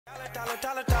Dollar.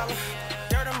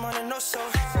 Dirt and money, no soul.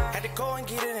 Had to go and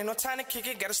get it, ain't no time to kick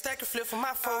it. Got a stack of flip for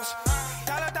my foes.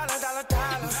 Dollar.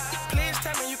 Please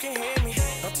tell me you can hear me.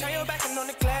 Don't turn your back and don't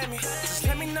neglect me. Just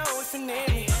let me know if you need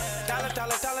me. Dollar.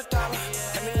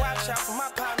 Let me watch out for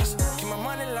my partners. Keep my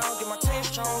money low, get my team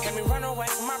strong. Let me run away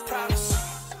from my problems.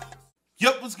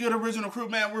 Yup, what's good, Original Crew,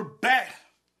 man? We're back.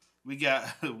 We got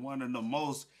one of the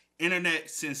most internet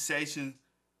sensations.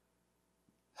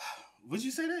 Would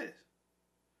you say that?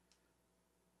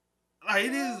 Like,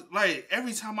 it is, like,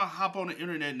 every time I hop on the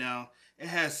internet now, it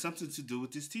has something to do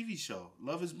with this TV show,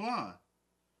 Love is Blind.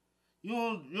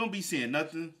 You don't be seeing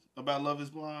nothing about Love is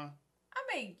Blind?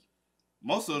 I mean...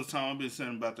 Most of the time, I've been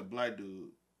saying about the black dude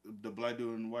and the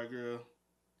white girl.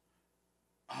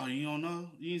 Oh, you don't know?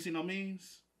 You ain't seen no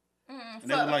memes? And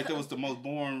they were like, that was the most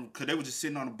boring, because they were just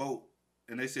sitting on a boat,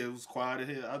 and they said it was quiet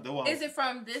as hell. Is it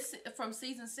from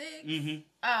season 6? Mm-hmm.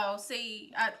 Oh,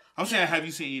 see, I'm saying, have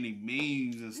you seen any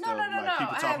memes and stuff like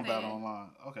people talking about online?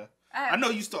 Okay. I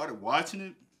know you started watching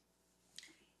it.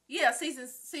 Yeah, season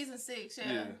 6,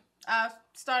 yeah. I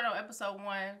started on episode 1,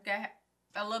 got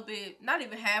a little bit, not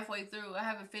even halfway through. I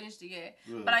haven't finished it yet.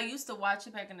 Really? But I used to watch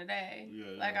it back in the day.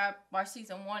 Yeah, I watched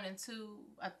season 1 and 2,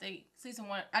 I think. Season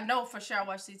 1, I know for sure I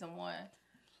watched season 1.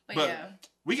 But yeah.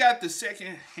 We got the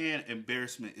secondhand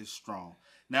embarrassment is strong.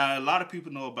 Now, a lot of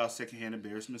people know about secondhand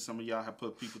embarrassment. Some of y'all have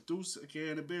put people through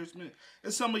secondhand embarrassment.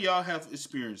 And some of y'all have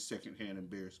experienced secondhand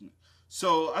embarrassment.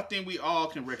 So I think we all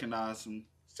can recognize some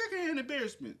secondhand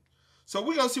embarrassment. So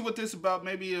we're going to see what this is about.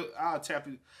 Maybe I'll tap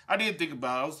it. I didn't think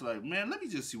about it. I was like, man, let me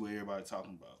just see what everybody's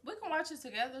talking about. We can watch it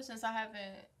together since I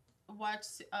haven't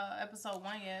watched episode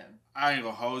 1 yet. I ain't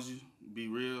going to hold you. Be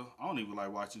real. I don't even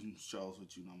like watching shows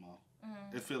with you no more.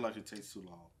 Mm-hmm. It feels like it takes too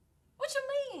long. What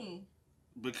you mean?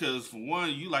 Because for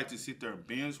one, you like to sit there and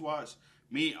binge watch.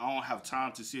 Me, I don't have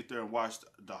time to sit there and watch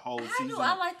the whole season. Do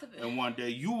I like to binge? And one day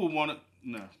you will want to...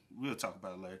 No, we'll talk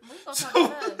about it later. We'll talk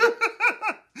about it.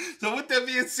 So with that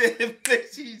being said,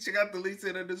 make sure you check out the links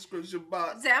in the description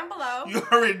box. Down below. You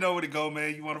already know where to go,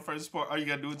 man. You want to first support, all you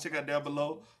got to do is check out down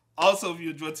below. Also, if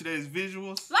you enjoyed today's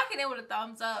visuals. Locking it with a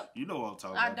thumbs up. You know what I'm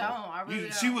talking about. I really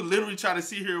don't. She would literally try to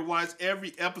sit here and watch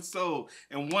every episode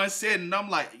in one setting. And I'm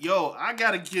like, yo, I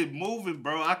got to get moving,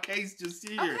 bro. I can't just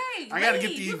sit here. Okay, I got to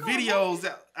get these videos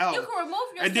out. You can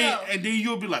remove yourself. And then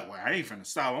you'll be like, well, I ain't finna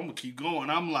stop. I'm going to keep going.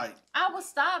 I'm like. I would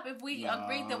stop if we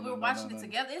agreed that we were watching it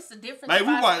together. It's a difference. Like, we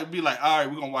might be like, all right,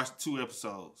 we're going to watch 2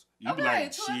 episodes. You'd be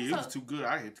like, shit, episodes. It was too good.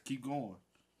 I had to keep going.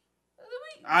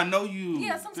 I know you.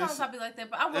 Yeah, sometimes I'll be like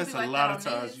that, but I wouldn't be like that. That's a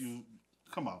lot of times you.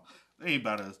 Come on. It ain't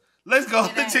about us. Let's go.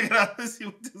 Let's check it out. Let's see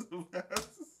what this is about.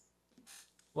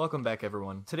 Welcome back,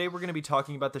 everyone. Today we're going to be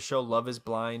talking about the show Love is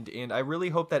Blind, and I really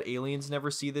hope that aliens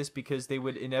never see this because they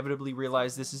would inevitably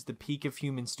realize this is the peak of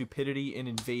human stupidity and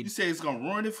invade. You say it's going to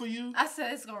ruin it for you? I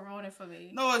said it's going to ruin it for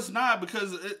me. No, it's not,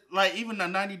 because like even the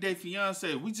 90 Day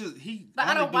Fiance, But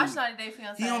I don't watch 90 Day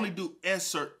Fiance. He only do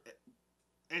excerpts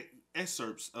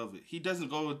of it. He doesn't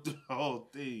go through the whole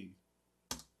thing.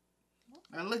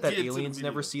 That aliens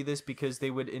never see this because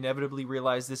they would inevitably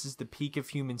realize this is the peak of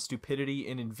human stupidity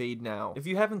and invade now. If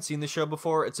you haven't seen the show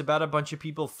before, it's about a bunch of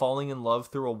people falling in love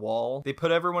through a wall. They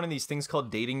put everyone in these things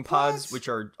called dating pods, which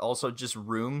are also just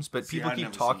rooms, but people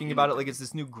keep talking about it like it's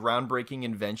this new groundbreaking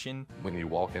invention. When you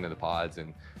walk into the pods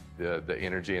and the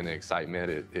energy and the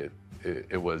excitement,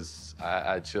 it was,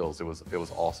 I had chills. It was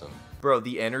awesome. Bro,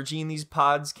 the energy in these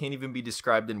pods can't even be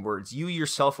described in words. You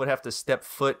yourself would have to step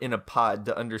foot in a pod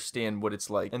to understand what it's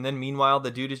like. And then meanwhile, the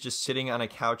dude is just sitting on a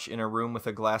couch in a room with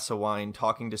a glass of wine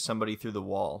talking to somebody through the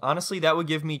wall. Honestly, that would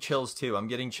give me chills too. I'm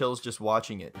getting chills just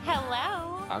watching it.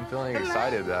 Hello. I'm feeling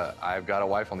excited that I've got a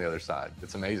wife on the other side.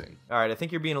 It's amazing. All right, I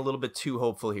think you're being a little bit too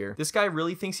hopeful here. This guy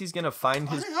really thinks he's gonna find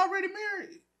his... Are they already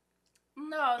married?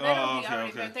 No, they don't be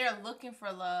already married. They're looking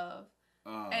for love.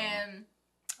 And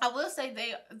I will say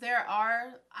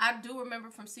I do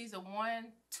remember from season 1,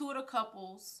 2 of the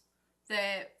couples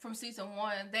that from season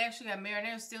 1, they actually got married and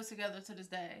they're still together to this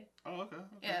day. Oh, okay.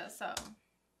 Yeah, so.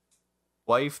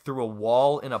 Wife through a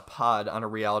wall in a pod on a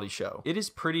reality show. It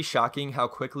is pretty shocking how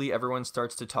quickly everyone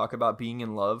starts to talk about being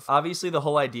in love. Obviously, the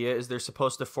whole idea is they're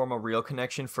supposed to form a real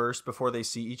connection first before they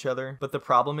see each other. But the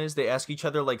problem is they ask each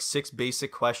other like 6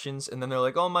 basic questions and then they're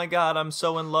like, oh my god, I'm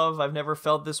so in love. I've never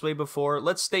felt this way before.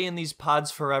 Let's stay in these pods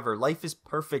forever. Life is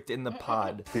perfect in the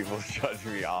pod. People judge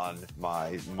me on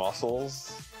my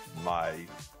muscles, my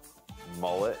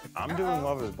mullet. I'm doing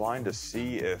Love is Blind to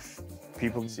see if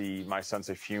People see my sense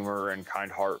of humor and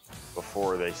kind heart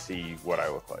before they see what I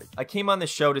look like. I came on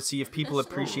this show to see if people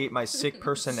appreciate my sick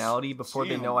personality before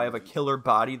they know I have a killer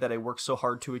body that I work so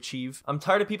hard to achieve. I'm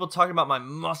tired of people talking about my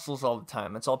muscles all the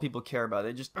time. That's all people care about.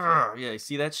 They just, yeah, you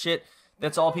see that shit?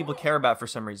 That's all people care about for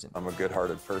some reason. I'm a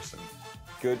good-hearted person.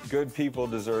 Good people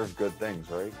deserve good things,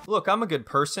 right? Look, I'm a good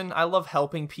person. I love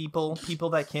helping people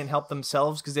that can't help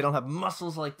themselves because they don't have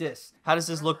muscles like this. How does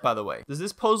this look, by the way? Does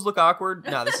this pose look awkward?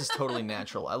 Nah, this is totally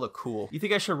natural. I look cool. You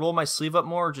think I should roll my sleeve up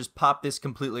more or just pop this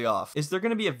completely off? Is there going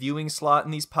to be a viewing slot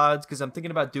in these pods? Because I'm thinking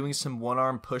about doing some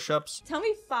one-arm push-ups. Tell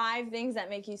me 5 things that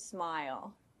make you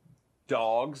smile.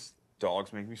 Dogs.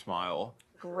 Dogs make me smile.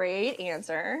 Great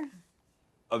answer.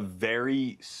 A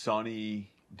very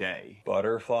sunny day.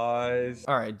 Butterflies.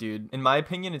 All right, dude. In my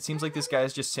opinion, it seems like this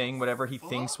guy's just saying whatever he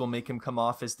thinks will make him come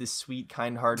off as this sweet,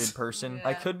 kind-hearted person.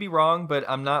 I could be wrong, but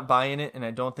I'm not buying it, and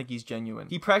I don't think he's genuine.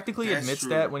 He practically admits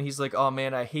that when he's like, oh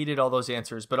man, I hated all those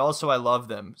answers, but also I love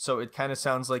them. So it kind of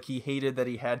sounds like he hated that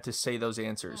he had to say those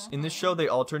answers. In this show, they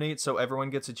alternate, so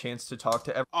everyone gets a chance to talk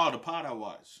to everyone. Oh, the pod I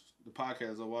watched. The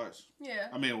podcast I watched. Yeah.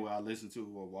 I mean, well, I listened to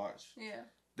or watched. Yeah.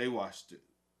 They watched it.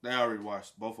 They already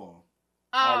watched both of them.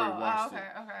 Oh,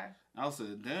 okay. I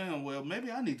said, damn, well, maybe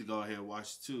I need to go ahead and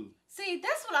watch it too. See,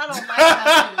 that's what I don't like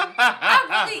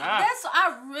about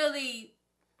you.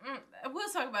 We'll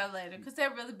talk about it later, because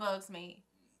that really bugs me.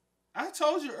 I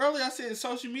told you earlier, I said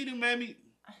social media made me,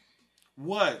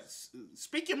 what?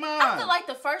 Speak your mind. I feel like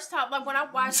the first time, like when I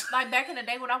watched, like back in the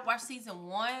day when I watched season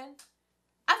 1,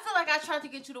 I feel like I tried to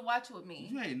get you to watch it with me.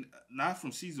 You ain't, not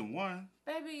from season 1.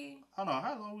 Baby. I don't know,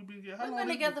 how long we been together? We've been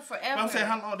together forever. I'm saying,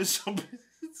 how long this show been?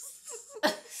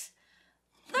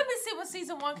 Let me see what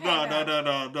season 1 came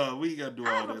out. No. We gotta do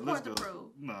all that. Let's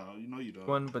go. No, you know you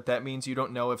don't. But that means you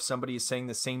don't know if somebody is saying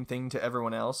the same thing to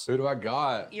everyone else. Who do I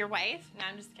got? Your wife? No,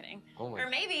 I'm just kidding. Oh my, or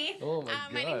maybe. Oh my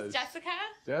my name's Jessica.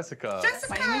 Jessica.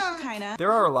 My name is Shekinah.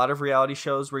 There are a lot of reality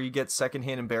shows where you get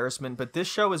secondhand embarrassment, but this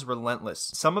show is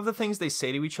relentless. Some of the things they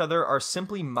say to each other are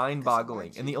simply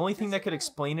mind-boggling, and the only thing that could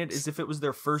explain it is if it was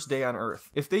their first day on Earth.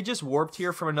 If they just warped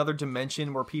here from another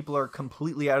dimension where people are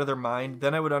completely out of their mind,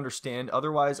 then I would understand.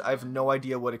 Otherwise, I have no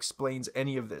idea what explains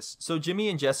any of this. So Jimmy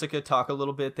and Jessica talk a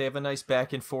little bit. They have a nice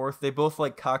back and forth. They both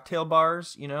like cocktail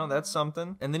bars, you know, that's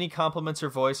something. And then he compliments her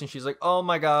voice and she's like, oh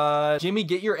my god, Jimmy,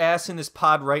 get your ass in this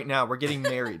pod right now. We're getting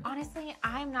married. Honestly,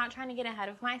 I'm not trying to get ahead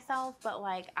of myself, but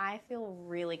like I feel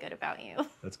really good about you.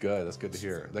 That's good. That's good to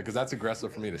hear. Because that's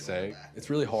aggressive for me to say. It's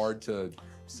really hard to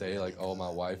say like, oh, my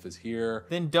wife is here.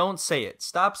 Then don't say it.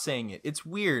 Stop saying it. It's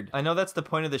weird. I know that's the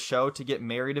point of the show, to get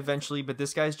married eventually, but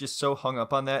this guy's just so hung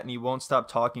up on that and he won't stop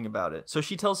talking about it. So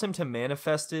she tells him to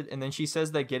manifest it, and then she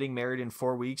says that getting married in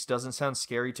 4 weeks doesn't sound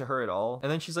scary to her at all.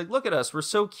 And then she's like, look at us. We're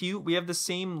so cute. We have the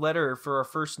same letter for our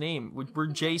first name. We're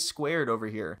J squared over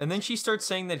here. And then she starts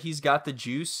saying that he's got the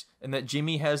juice and that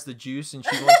Jimmy has the juice, and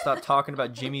she won't stop talking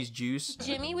about Jimmy's juice.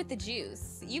 Jimmy with the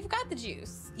juice. You've got the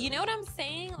juice. You know what I'm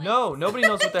saying? Like, no, nobody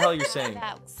knows what the hell you're saying.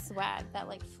 That swag, that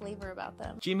like flavor about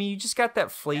them. Jimmy, you just got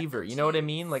that flavor. You know what I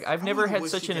mean? Like, I've never had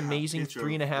such an amazing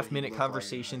 3.5 minute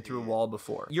conversation through a wall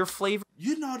before. Your flavor.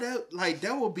 You know that, like,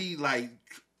 that would be like,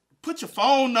 put your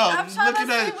phone up. I'm trying Look to at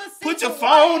see that. what Put your season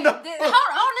phone 1. up. Hold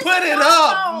on, Put it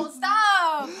up.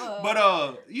 Stop.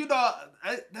 But you know,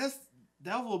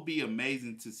 that will be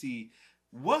amazing to see.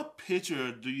 What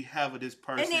picture do you have of this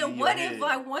person? And then what if,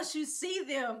 like, once you see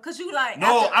them, because you like.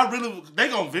 No, after... they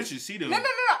gonna eventually see them. No.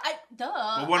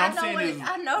 Duh. But what I'm saying is,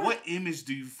 what what image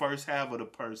do you first have of the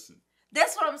person?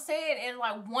 That's what I'm saying. And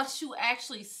like, once you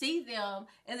actually see them,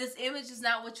 and this image is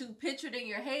not what you pictured in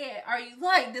your head, are you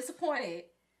like disappointed?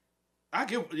 I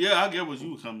get where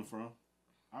you were coming from.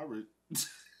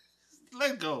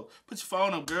 Let go. Put your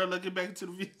phone up, girl. Let's get back into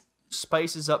the video.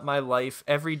 Spices up my life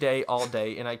every day, all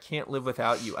day, and I can't live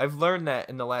without you. I've learned that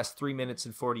in the last 3 minutes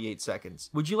and 48 seconds.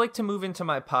 Would you like to move into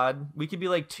my pod? We could be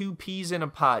like 2 P's in a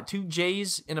pod, 2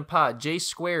 J's in a pod, J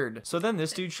squared. So then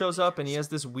this dude shows up and he has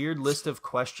this weird list of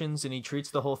questions and he treats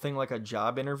the whole thing like a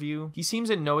job interview. He seems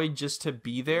annoyed just to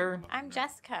be there. I'm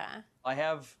Jessica. I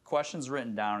have questions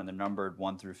written down and they're numbered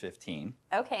 1 through 15.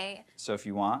 Okay. So if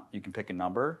you want, you can pick a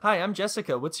number. Hi, I'm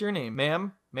Jessica. What's your name?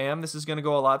 Ma'am, this is going to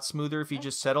go a lot smoother if you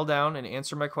just settle down and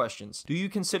answer my questions. Do you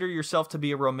consider yourself to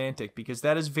be a romantic? Because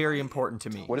that is very important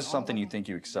to me. What is something you think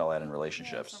you excel at in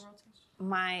relationships?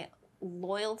 My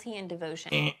loyalty and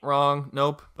devotion. Wrong.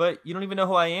 Nope. But you don't even know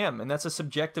who I am, and that's a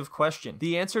subjective question.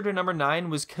 The answer to number 9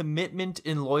 was commitment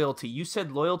and loyalty. You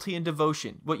said loyalty and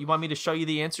devotion. What, you want me to show you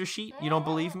the answer sheet? You don't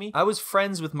believe me? I was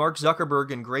friends with Mark Zuckerberg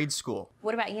in grade school.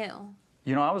 What about you?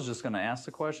 You know, I was just going to ask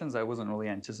the questions. I wasn't really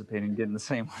anticipating getting the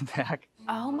same one back.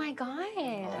 Oh my god.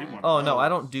 Oh no, I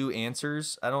don't do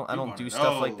answers. I don't do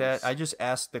stuff like that. I just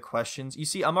ask the questions. You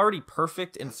see, I'm already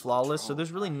perfect and flawless, so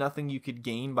there's really nothing you could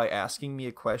gain by asking me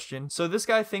a question. So this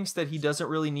guy thinks that he doesn't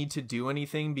really need to do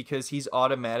anything because he's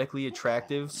automatically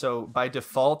attractive. So by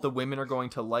default, the women are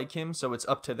going to like him, so it's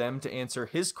up to them to answer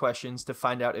his questions to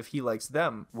find out if he likes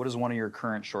them. What is one of your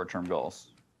current short-term goals?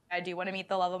 I do want to meet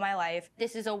the love of my life.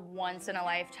 This is a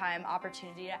once-in-a-lifetime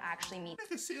opportunity to actually meet. I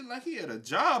can see it like he had a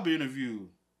job interview.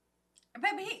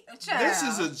 Baby, this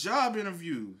is a job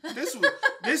interview.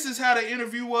 This is how the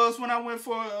interview was when I went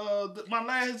for my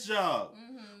last job.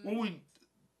 When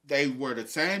they wore the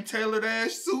same tailored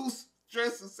ass suits,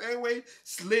 dressed the same way,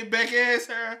 slick back ass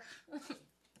hair.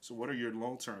 So what are your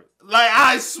long term? Like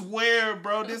I swear,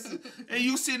 bro, this is, and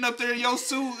you sitting up there in your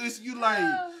suit, you like.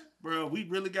 Bro, we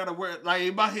really gotta wear, like,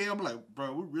 in my head, I'm like,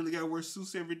 bro, we really gotta wear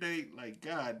suits every day. Like,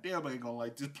 god damn, I ain't gonna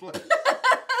like this place.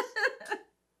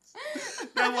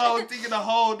 That's what I was thinking the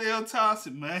whole damn time. I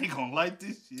said, man, I ain't gonna like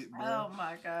this shit, bro. Oh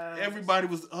my god. Everybody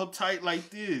was uptight like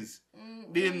this.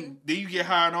 Then you get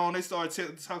hired on. They start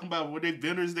talking about where they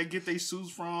vendors they get their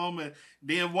suits from, and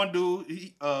then one dude,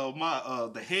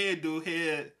 the head dude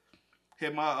had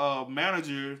my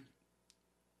manager.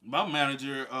 My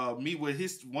manager meet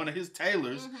with one of his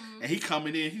tailors, and he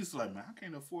coming in. He's like, man, I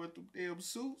can't afford them damn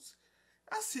suits.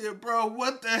 I said, bro,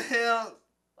 what the hell?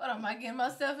 What am I getting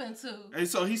myself into? And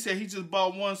so he said he just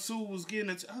bought one suit, was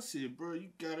getting it. I said, bro, you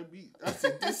gotta be. I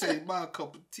said, this ain't my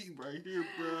cup of tea right here,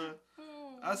 bro.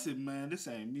 I said, man, this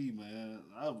ain't me, man.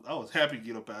 I was happy to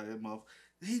get up out of that motherfucker.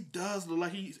 He does look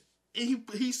like he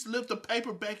slipped the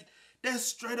paper back. That's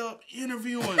straight up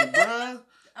interviewing, bro.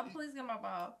 Please get my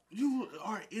ball. You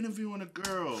are interviewing a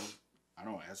girl. I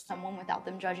don't ask someone without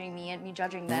them judging me and me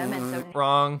judging them. And so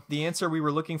wrong. The answer we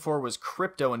were looking for was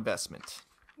crypto investment.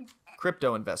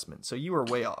 Crypto investment. So you were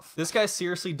way off. This guy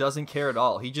seriously doesn't care at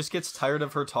all. He just gets tired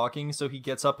of her talking, so he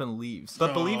gets up and leaves.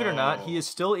 But believe it or not, he is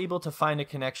still able to find a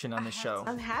connection on the show.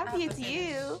 I'm happy it's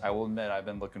you. I will admit, I've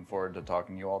been looking forward to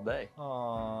talking to you all day.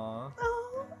 Aww.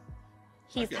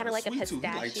 He's kind of like a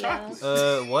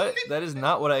pistachio. What? That is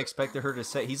not what I expected her to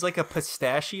say. He's like a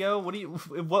pistachio?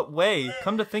 In what way?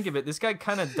 Come to think of it, this guy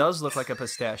kind of does look like a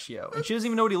pistachio. And she doesn't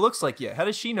even know what he looks like yet. How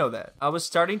does she know that? I was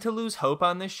starting to lose hope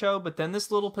on this show, but then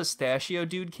this little pistachio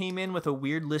dude came in with a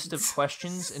weird list of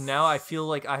questions, and now I feel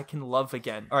like I can love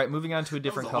again. All right, moving on to a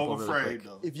different couple really quick.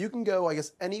 If you can go, I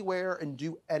guess, anywhere and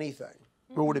do anything,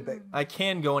 where would it be? I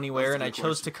can go anywhere, and I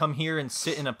chose to come here and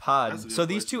sit in a pod. So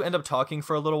these two end up talking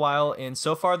for a little while, and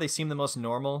so far they seem the most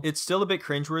normal. It's still a bit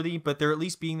cringeworthy, but they're at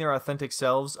least being their authentic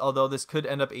selves, although this could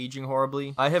end up aging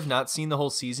horribly. I have not seen the whole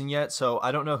season yet, so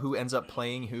I don't know who ends up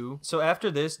playing who. So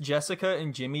after this, Jessica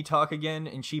and Jimmy talk again,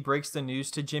 and she breaks the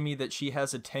news to Jimmy that she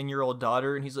has a 10-year-old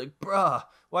daughter, and he's like, bruh,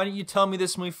 why didn't you tell me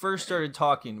this when we first started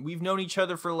talking? We've known each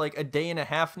other for like a day and a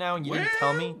half now, and you didn't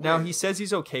tell me? Now, he says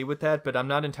he's okay with that, but I'm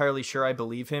not entirely sure I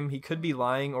believe him. He could be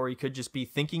lying, or he could just be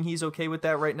thinking he's okay with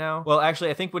that right now. Well,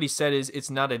 actually, I think what he said is it's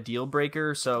not a deal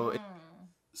breaker, so...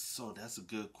 So that's a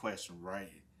good question,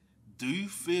 right? Do you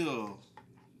feel...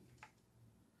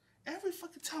 Every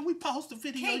fucking time we post a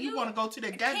video, you want to go to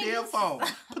that goddamn phone.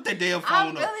 Put that damn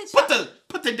phone up.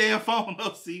 Put the damn phone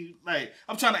up. See, like,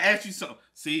 I'm trying to ask you something.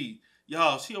 See...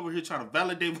 Y'all, she over here trying to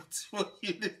validate what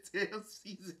you this damn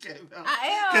season came out. I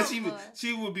am. Because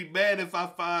she would be mad if I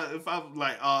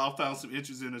like, oh, I found some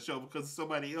interest in the show because of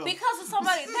somebody else. Because of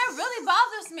somebody that really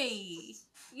bothers me.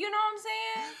 You know what I'm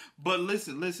saying? But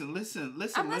listen, Linda.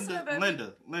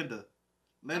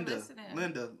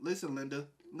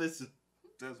 Listen.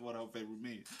 That's what our favorite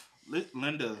means.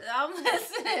 Linda. I'm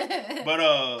listening. But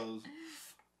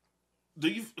do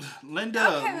you,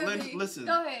 Linda? Okay, listen.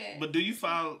 Go ahead. But do you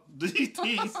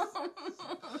think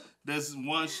that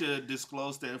one should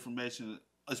disclose the information,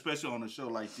 especially on a show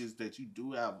like this, that you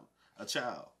do have a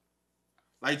child?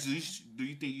 Like, do you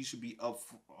think you should be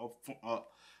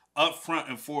upfront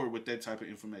and forward with that type of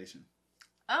information?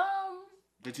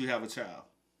 That you have a child.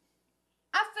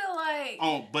 I feel like.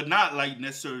 But not like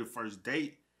necessarily the first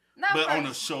date, but on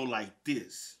a show like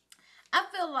this. I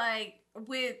feel like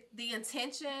with the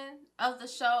intention of the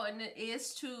show, and it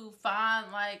is to find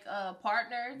like a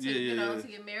partner to to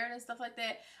get married and stuff like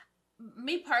that.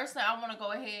 Me personally, I want to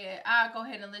go ahead. I'll go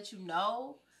ahead and let you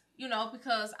know,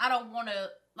 because I don't want to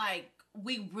like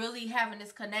we really having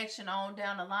this connection on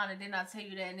down the line, and then I tell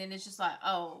you that, and then it's just like,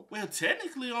 oh. Well,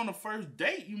 technically, on the first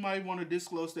date, you might want to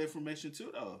disclose the information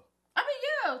too, though. I mean,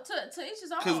 yeah, to each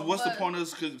his own. Because what's the point of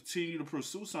us continue to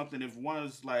pursue something if one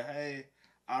is like, hey,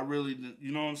 I really,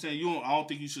 you know what I'm saying? I don't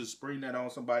think you should spring that on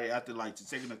somebody after like the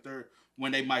second or third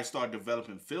when they might start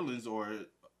developing feelings or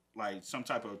like some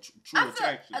type of true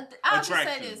attraction. I'll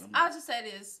just say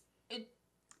this.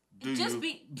 Do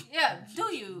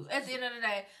you? At the end of the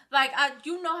day, like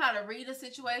you know how to read a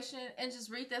situation and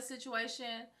just read that situation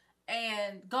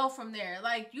and go from there.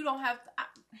 Like you don't have to.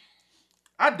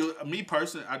 I do. Me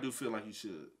personally, I do feel like you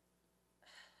should.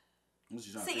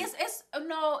 See,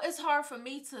 it's hard for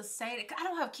me to say that. I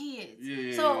don't have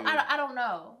kids, so I don't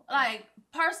know. Like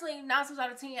personally, 9 times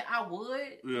out of 10, I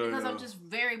would because I'm just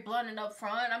very blunt and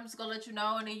upfront. I'm just gonna let you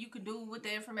know, and then you can do with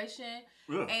the information,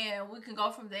 and we can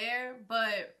go from there.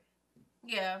 But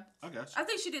yeah, I got you. I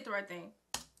think she did the right thing.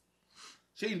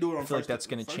 She didn't do it on I feel like that's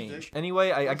going to change.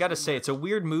 Anyway, I gotta say, it's a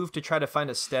weird move to try to find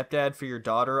a stepdad for your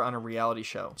daughter on a reality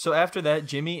show. So after that,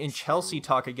 Jimmy and Chelsea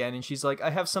talk again, and she's like, I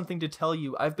have something to tell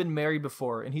you. I've been married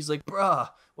before. And he's like, bruh,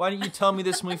 why didn't you tell me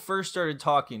this when we first started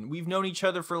talking? We've known each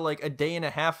other for like a day and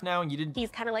a half now, and you didn't... He's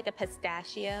kind of like a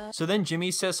pistachio. So then Jimmy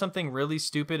says something really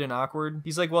stupid and awkward.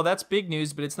 He's like, well, that's big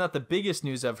news, but it's not the biggest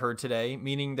news I've heard today,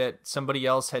 meaning that somebody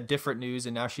else had different news,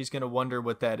 and now she's going to wonder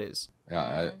what that is.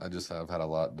 Yeah, I've had a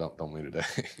lot dumped me today.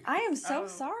 I am so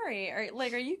sorry. Are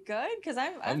you good? Because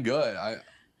I'm good.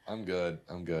 I'm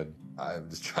good. I'm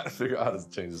just trying to figure out how to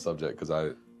change the subject because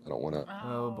I don't want to.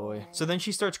 Oh boy. So then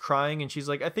she starts crying and she's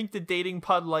like, I think the dating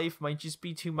pod life might just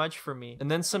be too much for me. And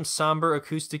then some somber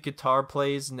acoustic guitar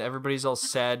plays and everybody's all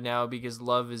sad now because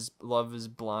love is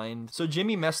blind. So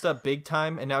Jimmy messed up big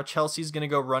time and now Chelsea's gonna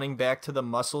go running back to the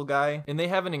muscle guy and they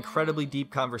have an incredibly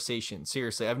deep conversation.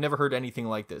 Seriously, I've never heard anything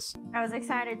like this. I was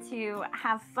excited to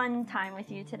have fun time with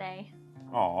you today.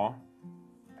 Aw.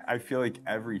 I feel like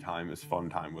every time is fun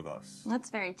time with us.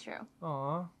 That's very true.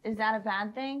 Aw. Is that a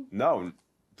bad thing? No.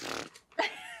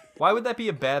 Why would that be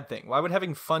a bad thing? Why would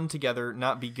having fun together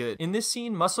not be good? In this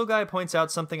scene, Muscle Guy points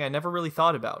out something I never really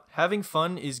thought about. Having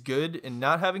fun is good, and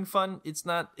not having fun, it's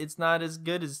not as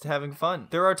good as having fun.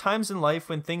 There are times in life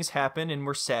when things happen and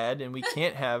we're sad and we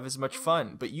can't have as much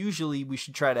fun, but usually we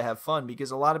should try to have fun because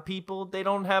a lot of people, they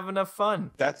don't have enough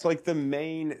fun. That's like the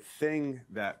main thing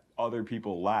that other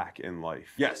people lack in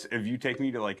life. Yes, if you take me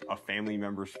to like a family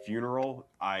member's funeral,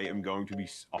 I am going to be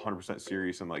 100%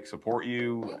 serious and like support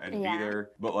you and be there.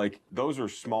 But like those are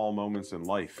small moments in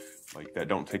life like that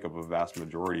don't take up a vast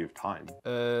majority of time.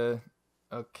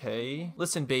 Okay.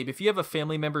 Listen, babe, if you have a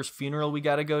family member's funeral we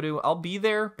gotta go to, I'll be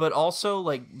there, but also,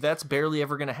 like, that's barely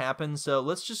ever gonna happen, so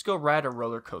let's just go ride a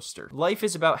roller coaster. Life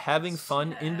is about having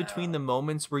fun in between the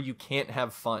moments where you can't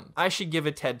have fun. I should give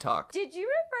a TED Talk. Did you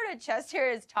refer to chest hair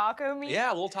as taco meat?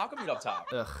 Yeah, a little taco meat up top.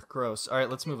 Ugh, gross. Alright,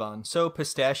 let's move on. So,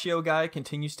 Pistachio Guy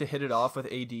continues to hit it off with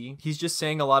AD. He's just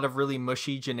saying a lot of really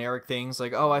mushy, generic things,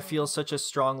 like, oh, I feel such a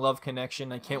strong love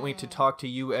connection, I can't wait to talk to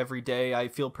you every day, I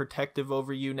feel protective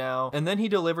over you now. And then he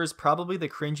delivers probably the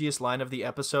cringiest line of the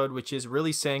episode, which is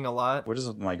really saying a lot. What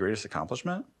is my greatest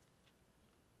accomplishment?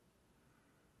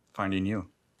 Finding you.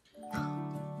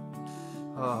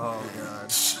 Oh,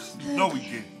 God. No, we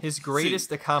didn't. His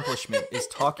greatest accomplishment is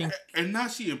talking. And now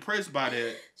she impressed by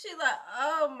that. She's like,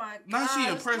 oh my God. Now she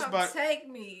impressed by. Take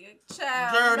me,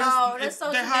 child. Girl, that's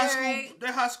so that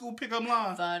generic. high school pickup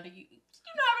line. You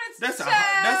know that's a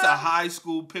high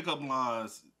school pickup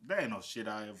lines. That ain't no shit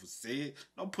I ever said.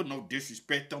 Don't put no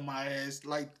disrespect on my ass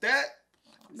like that.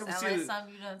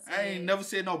 I ain't never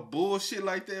said no bullshit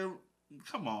like that.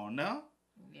 Come on now.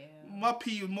 Yeah. My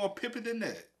pee is more pimping than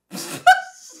that.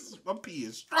 My pee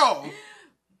is strong.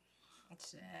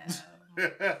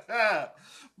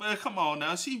 But come on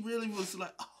now. She really was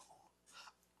like,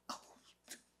 oh,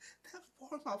 that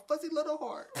warmed my fuzzy little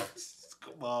heart.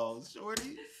 Come on,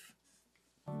 shorty.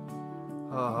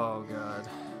 Oh, God.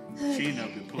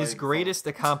 His greatest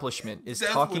accomplishment is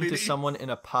talking to someone in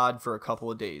a pod for a couple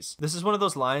of days. This is one of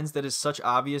those lines that is such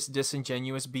obvious,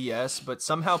 disingenuous BS, but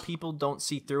somehow people don't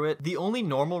see through it. The only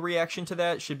normal reaction to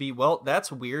that should be, well,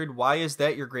 that's weird. Why is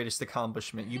that your greatest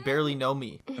accomplishment? You barely know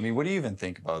me. I mean, what do you even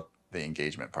think about the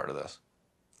engagement part of this?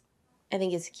 I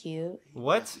think it's cute.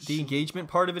 What? The engagement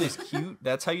part of it is cute?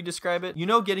 That's how you describe it? You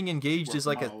know getting engaged is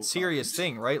like a serious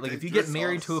thing, right? Like if you get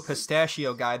married to a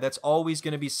pistachio guy, that's always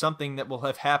going to be something that will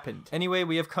have happened. Anyway,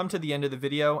 we have come to the end of the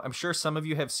video. I'm sure some of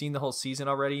you have seen the whole season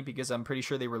already because I'm pretty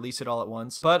sure they release it all at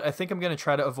once. But I think I'm going to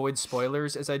try to avoid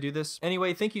spoilers as I do this.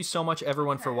 Anyway, thank you so much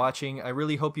everyone for watching. I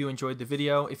really hope you enjoyed the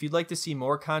video. If you'd like to see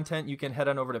more content, you can head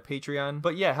on over to Patreon.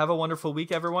 But yeah, have a wonderful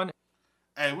week, everyone.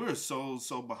 Hey, we're so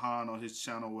behind on his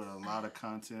channel with a lot of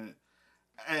content.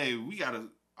 Hey, we gotta,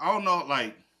 I don't know,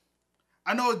 like,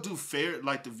 I know it do fair,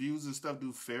 like the views and stuff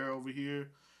do fair over here.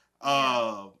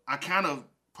 I kind of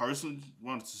personally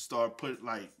wanted to start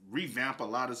revamp a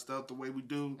lot of stuff the way we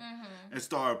do, and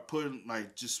start putting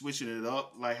just switching it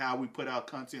up, like how we put out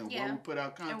content, where we put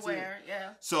out content, and where,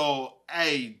 So,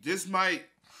 hey, this might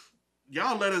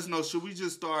y'all let us know. Should we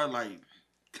just start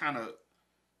kind of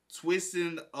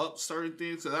twisting up certain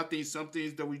things? Because I think some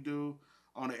things that we do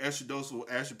on the extra dose will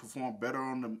actually perform better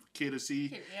on the Kid and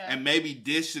C, and maybe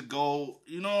this should go.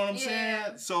 You know what I'm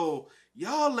saying? So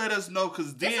y'all let us know,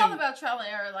 because then it's all about trial and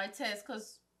error, tests,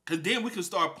 because then we can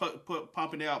start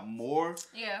pumping out more.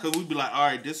 Yeah. Because we'd be like, all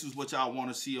right, this is what y'all want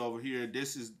to see over here.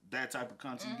 This is that type of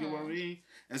content. You get what I mean?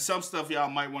 And some stuff y'all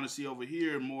might want to see over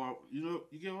here more. You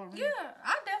get what I mean? Yeah,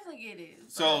 I definitely get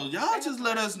it. So y'all just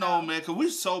let us know, man, because we're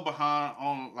so behind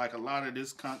on a lot of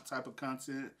this type of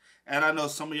content. And I know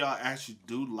some of y'all actually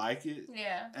do like it.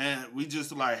 Yeah. And we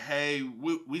just hey,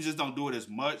 we just don't do it as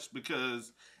much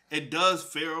because it does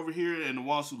fare over here, and the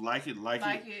ones who like it.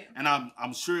 And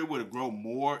I'm sure it would grow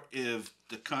more if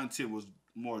the content was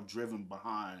more driven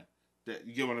behind that.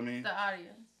 You get what I mean? The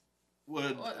audience.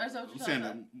 Well, I'm saying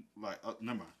that,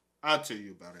 never mind. I'll tell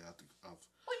you about it after. Well,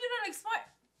 you don't explain.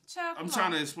 Child, I'm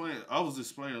trying to explain. I was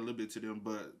explaining a little bit to them,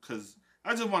 but because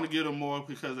I just want to get them more,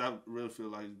 because I really feel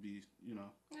like it'd be,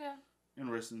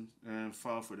 interesting and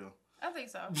fun for them. I think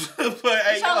so. But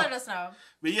hey, y'all let us know.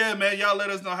 But yeah, man, y'all let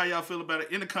us know how y'all feel about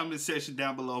it in the comment section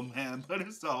down below, man. But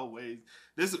as always,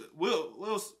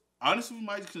 we'll honestly, we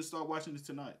might can start watching this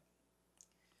tonight.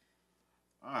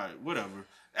 All right, whatever.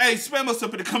 Hey, spam us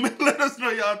up in the comments. Let us know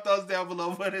y'all thoughts down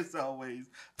below. But as always,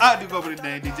 I do go by the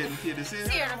name DJ Kid and C.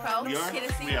 We are.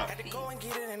 We out. Gotta go and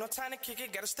get it. Ain't no time to kick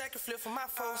it. Gotta stack and flip for my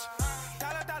foes.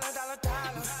 Dollar, dollar, dollar,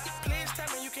 dollar.